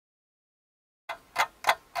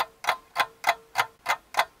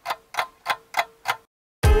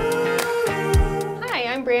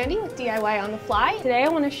DIY on the fly. Today I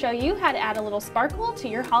want to show you how to add a little sparkle to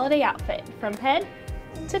your holiday outfit from head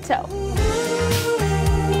to toe.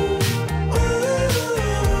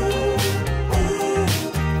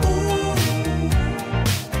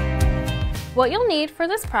 What you'll need for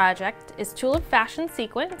this project is Tulip Fashion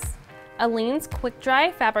Sequins, Aleene's Quick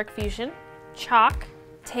Dry Fabric Fusion, chalk,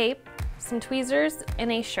 tape, some tweezers,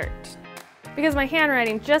 and a shirt. Because my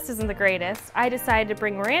handwriting just isn't the greatest, I decided to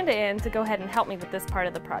bring Miranda in to go ahead and help me with this part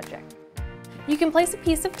of the project. You can place a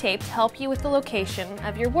piece of tape to help you with the location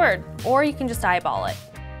of your word, or you can just eyeball it.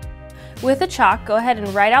 With a chalk, go ahead and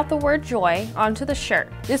write out the word joy onto the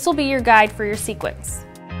shirt. This will be your guide for your sequins.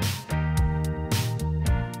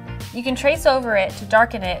 You can trace over it to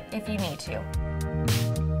darken it if you need to.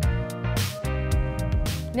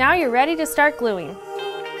 Now you're ready to start gluing.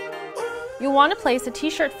 You'll want to place a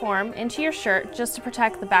t-shirt form into your shirt just to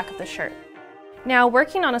protect the back of the shirt. Now,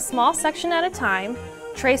 working on a small section at a time,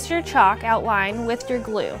 trace your chalk outline with your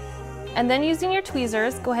glue. And then using your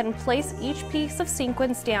tweezers, go ahead and place each piece of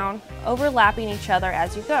sequins down, overlapping each other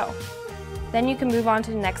as you go. Then you can move on to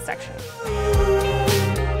the next section.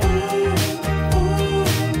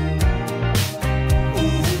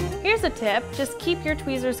 Here's a tip, just keep your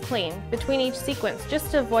tweezers clean between each sequence just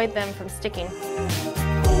to avoid them from sticking.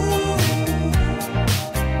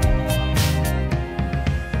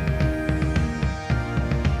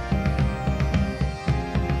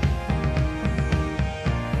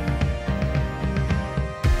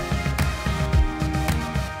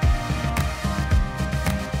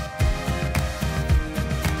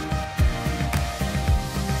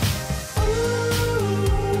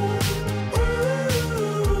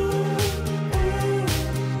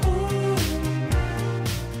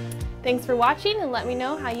 Thanks for watching, and let me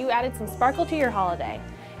know how you added some sparkle to your holiday.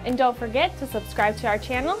 And don't forget to subscribe to our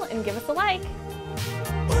channel and give us a like.